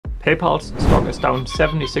PayPal's stock is down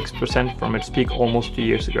 76% from its peak almost 2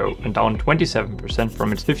 years ago and down 27%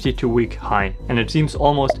 from its 52-week high. And it seems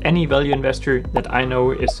almost any value investor that I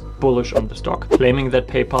know is bullish on the stock, claiming that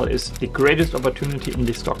PayPal is the greatest opportunity in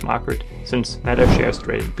the stock market since Meta shares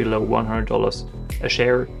traded below $100 a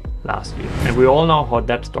share last year. And we all know how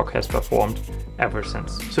that stock has performed ever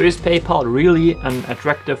since. So is PayPal really an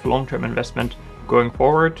attractive long-term investment going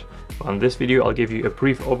forward? Well, in this video, I'll give you a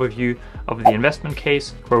brief overview of the investment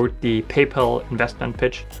case, quote the PayPal investment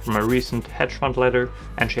pitch from a recent hedge fund letter,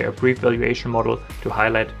 and share a brief valuation model to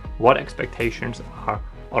highlight what expectations are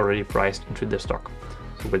already priced into the stock.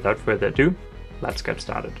 So without further ado, let's get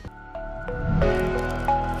started.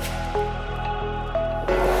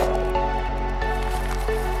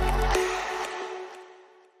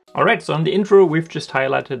 Alright, so in the intro, we've just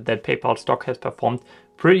highlighted that PayPal stock has performed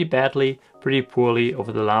pretty badly, pretty poorly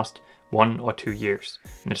over the last 1 or 2 years.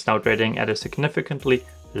 And it's now trading at a significantly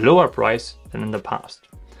lower price than in the past.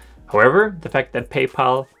 However, the fact that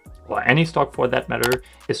PayPal, or any stock for that matter,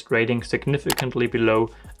 is trading significantly below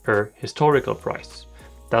a historical price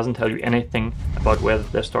doesn't tell you anything about whether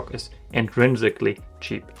the stock is intrinsically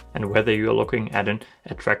cheap and whether you're looking at an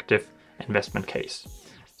attractive investment case.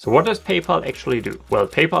 So what does PayPal actually do? Well,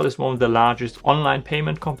 PayPal is one of the largest online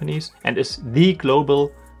payment companies and is the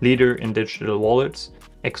global leader in digital wallets,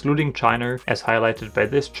 excluding China, as highlighted by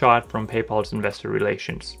this chart from PayPal's investor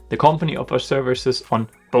relations. The company offers services on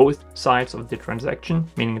both sides of the transaction,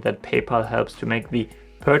 meaning that PayPal helps to make the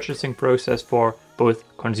purchasing process for both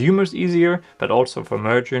consumers easier, but also for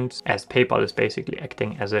merchants, as PayPal is basically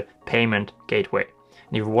acting as a payment gateway.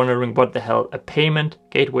 And if you're wondering what the hell a payment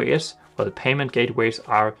gateway is, well, payment gateways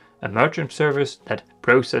are a merchant service that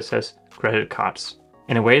processes credit cards.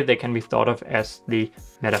 In a way, they can be thought of as the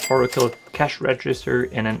metaphorical cash register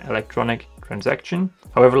in an electronic transaction.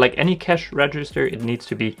 However, like any cash register, it needs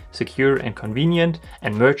to be secure and convenient,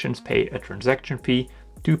 and merchants pay a transaction fee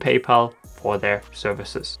to PayPal for their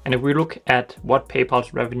services. And if we look at what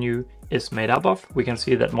PayPal's revenue is made up of, we can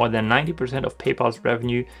see that more than 90% of PayPal's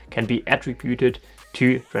revenue can be attributed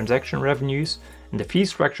to transaction revenues. And the fee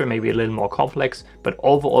structure may be a little more complex, but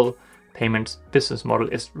overall, payments business model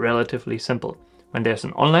is relatively simple. When there's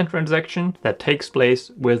an online transaction that takes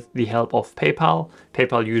place with the help of PayPal,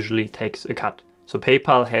 PayPal usually takes a cut. So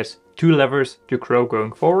PayPal has 2 levers to grow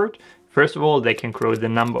going forward. First of all, they can grow the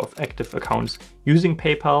number of active accounts using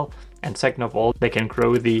PayPal. And second of all, they can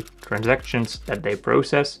grow the transactions that they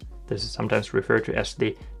process. This is sometimes referred to as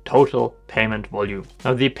the total payment volume.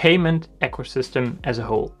 Now, the payment ecosystem as a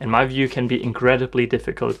whole, in my view, can be incredibly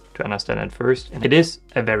difficult to understand at first, and it is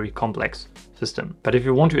a very complex system. But if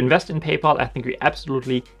you want to invest in PayPal, I think you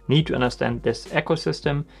absolutely need to understand this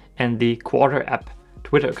ecosystem, and the Quarter app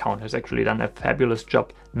Twitter account has actually done a fabulous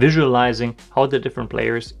job visualizing how the different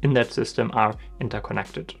players in that system are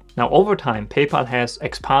interconnected. Now, over time, PayPal has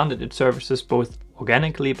expanded its services both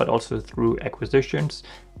organically but also through acquisitions,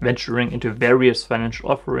 venturing into various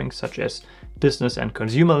financial offerings such as business and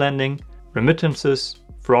consumer lending, remittances,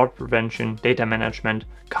 fraud prevention, data management,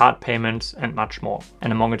 card payments, and much more.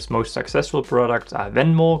 And among its most successful products are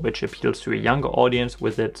Venmo, which appeals to a younger audience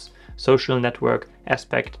with its social network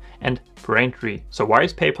aspect, and Braintree. So why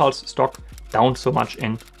is PayPal's stock down so much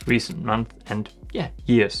in recent months and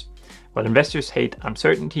years? Well, investors hate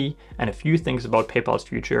uncertainty, and a few things about PayPal's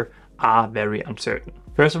future are very uncertain.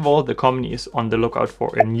 First of all, the company is on the lookout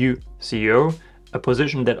for a new CEO, a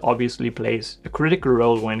position that obviously plays a critical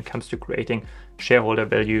role when it comes to creating shareholder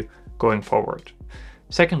value going forward.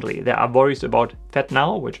 Secondly, there are worries about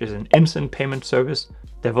FedNow, which is an instant payment service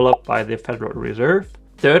developed by the Federal Reserve.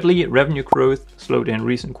 Thirdly, revenue growth slowed in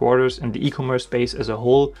recent quarters, and the e-commerce space as a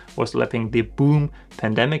whole was lapping the boom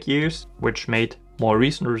pandemic years, which made more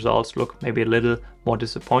recent results look maybe a little more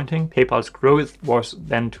disappointing. PayPal's growth was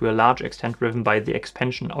then to a large extent driven by the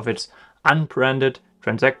expansion of its unbranded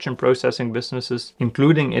transaction processing businesses,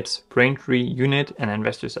 including its Braintree unit, and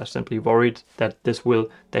investors are simply worried that this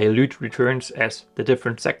will dilute returns as the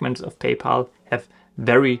different segments of PayPal have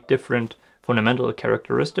very different fundamental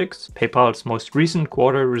characteristics. PayPal's most recent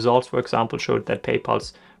quarter results, for example, showed that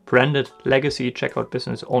PayPal's branded legacy checkout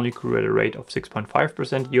business only grew at a rate of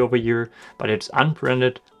 6.5% year over year, but its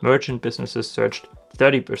unbranded merchant businesses surged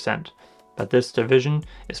 30%. But this division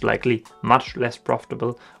is likely much less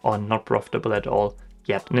profitable or not profitable at all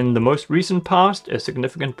yet. And in the most recent past, a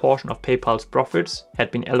significant portion of PayPal's profits had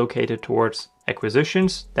been allocated towards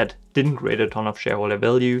acquisitions that didn't create a ton of shareholder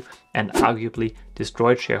value and arguably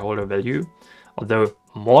destroyed shareholder value. Although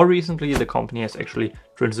more recently, the company has actually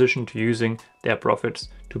transitioned to using their profits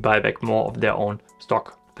to buy back more of their own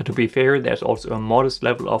stock. But to be fair, there's also a modest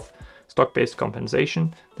level of stock-based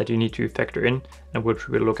compensation that you need to factor in, and which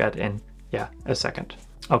we'll look at in a second.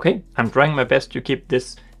 Okay, I'm trying my best to keep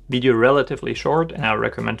this video relatively short, and I'll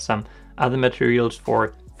recommend some other materials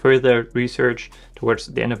for further research towards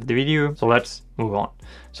the end of the video. So let's move on.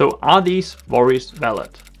 So are these worries valid?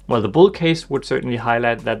 Well, the bull case would certainly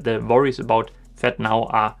highlight that the worries about Fed now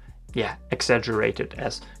are exaggerated,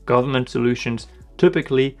 as government solutions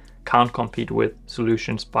typically can't compete with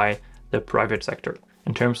solutions by the private sector.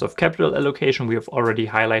 In terms of capital allocation, we have already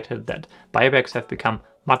highlighted that buybacks have become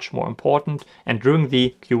much more important, and during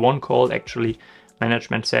the Q1 call, actually,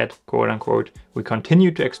 management said, quote unquote, we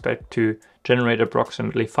continue to expect to generate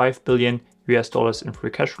approximately $5 billion in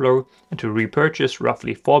free cash flow and to repurchase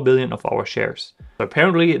roughly 4 billion of our shares. So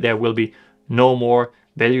apparently there will be no more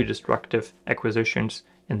value destructive acquisitions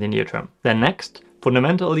in the near term. Then next,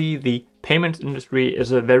 fundamentally, the payments industry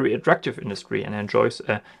is a very attractive industry and enjoys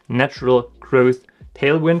a natural growth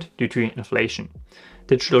tailwind due to inflation.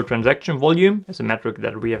 Digital transaction volume is a metric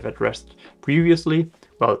that we have addressed previously.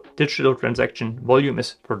 Well, digital transaction volume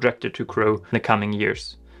is projected to grow in the coming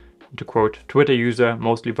years. To quote Twitter user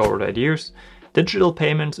mostly borrowed ideas, digital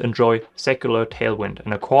payments enjoy secular tailwind,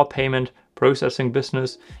 and a core payment processing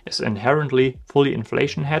business is inherently fully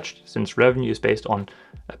inflation hedged, since revenue is based on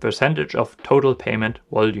a percentage of total payment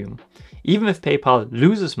volume. Even if PayPal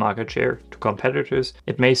loses market share to competitors,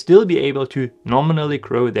 it may still be able to nominally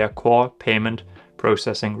grow their core payment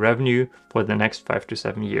processing revenue for the next 5 to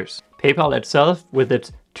 7 years. PayPal itself, with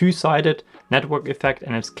its two-sided network effect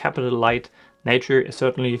and its capital light nature, is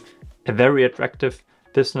certainly a very attractive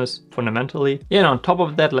business fundamentally. And on top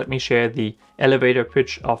of that, let me share the elevator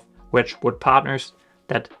pitch of Wedgwood Partners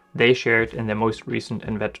that they shared in their most recent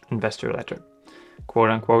investor letter. Quote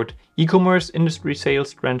unquote, e-commerce industry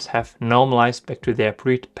sales trends have normalized back to their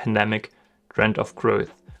pre-pandemic trend of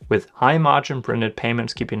growth, with high margin branded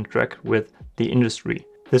payments keeping track with the industry.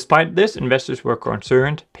 Despite this, investors were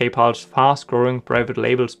concerned PayPal's fast-growing private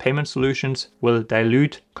labels payment solutions will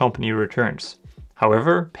dilute company returns.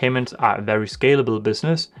 However, payments are a very scalable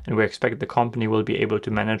business, and we expect the company will be able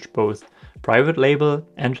to manage both private label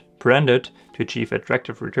and branded to achieve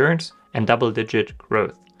attractive returns and double-digit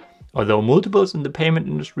growth. Although multiples in the payment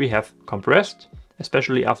industry have compressed,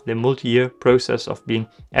 especially after the multi-year process of being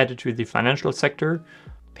added to the financial sector,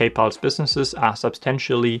 PayPal's businesses are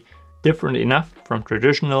substantially different enough from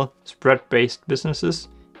traditional spread-based businesses,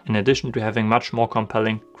 in addition to having much more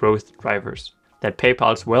compelling growth drivers, that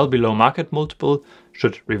PayPal's well below market multiple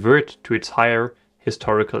should revert to its higher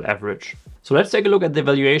historical average. So let's take a look at the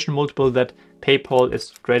valuation multiple that PayPal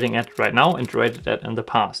is trading at right now and traded at in the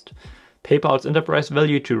past. PayPal's enterprise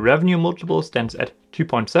value to revenue multiple stands at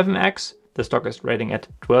 2.7x. The stock is trading at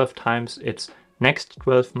 12 times its next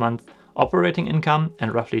 12-month operating income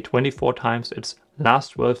and roughly 24 times its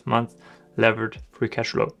last 12-month levered free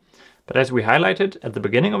cash flow. But as we highlighted at the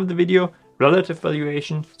beginning of the video, relative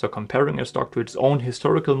valuation, so comparing a stock to its own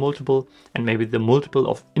historical multiple and maybe the multiple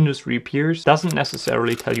of industry peers, doesn't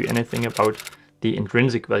necessarily tell you anything about the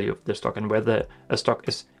intrinsic value of the stock and whether a stock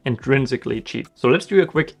is intrinsically cheap. So let's do a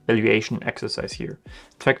quick valuation exercise here.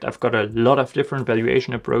 In fact, I've got a lot of different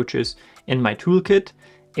valuation approaches in my toolkit,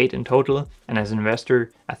 8 in total, and as an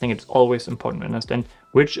investor, I think it's always important to understand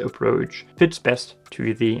which approach fits best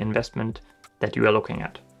to the investment that you are looking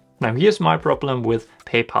at. Now here's my problem with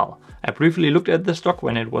PayPal. I briefly looked at the stock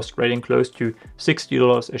when it was trading close to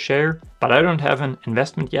 $60 a share, but I don't have an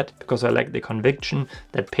investment yet because I lack the conviction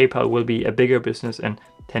that PayPal will be a bigger business in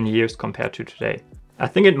 10 years compared to today. I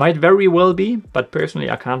think it might very well be, but personally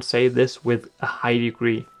I can't say this with a high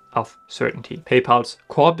degree of certainty. PayPal's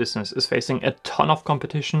core business is facing a ton of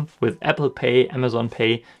competition with Apple Pay, Amazon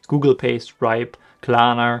Pay, Google Pay, Stripe,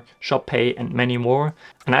 Klarna, Shop Pay, and many more.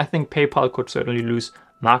 And I think PayPal could certainly lose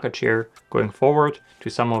market share going forward to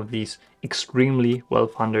some of these extremely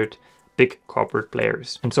well-funded big corporate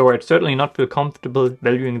players. And so I'd certainly not feel comfortable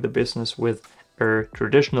valuing the business with a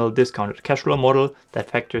traditional discounted cash flow model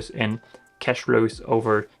that factors in cash flows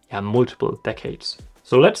over multiple decades.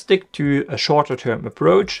 So let's stick to a shorter term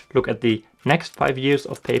approach, look at the next 5 years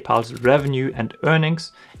of PayPal's revenue and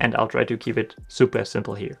earnings, and I'll try to keep it super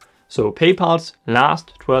simple here. So PayPal's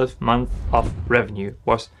last 12 months of revenue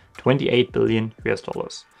was $28 billion.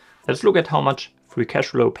 Let's look at how much free cash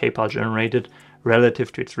flow PayPal generated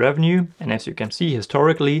relative to its revenue. And as you can see,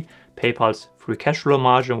 historically, PayPal's free cash flow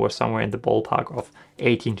margin was somewhere in the ballpark of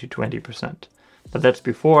 18 to 20%. But that's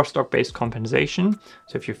before stock-based compensation.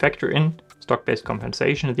 So if you factor in stock-based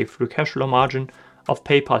compensation, the free cash flow margin of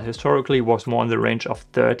PayPal historically was more in the range of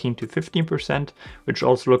 13 to 15%, which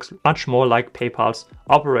also looks much more like PayPal's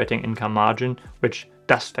operating income margin, which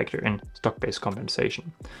does factor in stock-based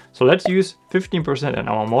compensation. So let's use 15% in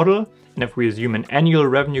our model. And if we assume an annual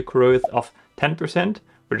revenue growth of 10%,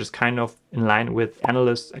 which is kind of in line with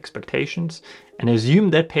analysts' expectations, and assume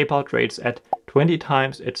that PayPal trades at 20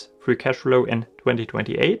 times its free cash flow in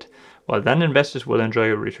 2028, well, then investors will enjoy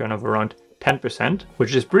a return of around 10%,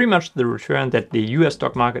 which is pretty much the return that the US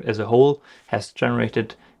stock market as a whole has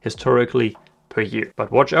generated historically per year.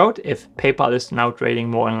 But watch out, if PayPal is now trading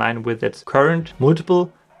more in line with its current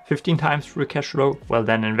multiple, 15 times free cash flow, well,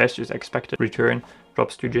 then investors' expected return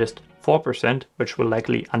drops to just 4%, which will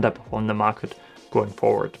likely underperform the market going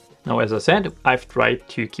forward. Now, as I said, I've tried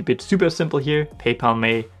to keep it super simple here. PayPal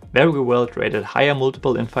may very well trade at higher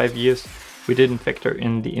multiple in 5 years. We didn't factor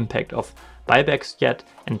in the impact of buybacks yet,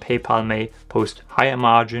 and PayPal may post higher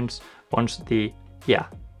margins once the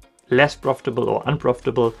less profitable or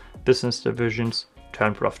unprofitable business divisions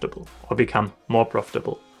turn profitable or become more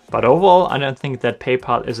profitable. But overall, I don't think that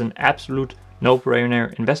PayPal is an absolute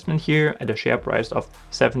no-brainer investment here at a share price of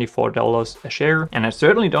 $74 a share. And I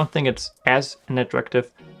certainly don't think it's as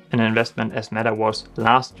attractive an investment as Meta was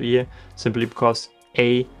last year, simply because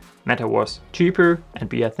A, Meta was cheaper, and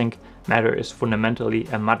B, I think Meta is fundamentally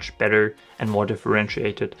a much better and more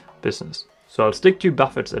differentiated business. So I'll stick to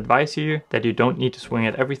Buffett's advice here that you don't need to swing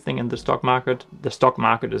at everything in the stock market. The stock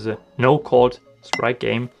market is a no-called strike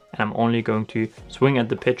game, and I'm only going to swing at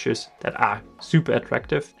the pitches that are super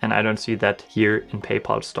attractive, and I don't see that here in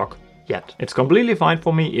PayPal stock yet. It's completely fine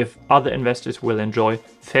for me if other investors will enjoy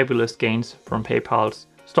fabulous gains from PayPal's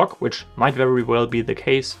stock, which might very well be the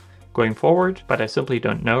case going forward, but I simply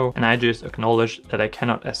don't know, and I just acknowledge that I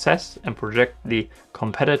cannot assess and project the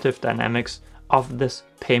competitive dynamics of this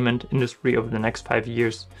payment industry over the next 5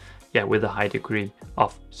 years, with a high degree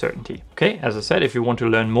of certainty. Okay, as I said, if you want to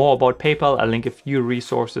learn more about PayPal, I'll link a few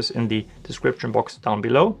resources in the description box down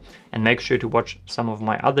below, and make sure to watch some of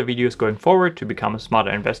my other videos going forward to become a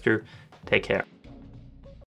smarter investor. Take care.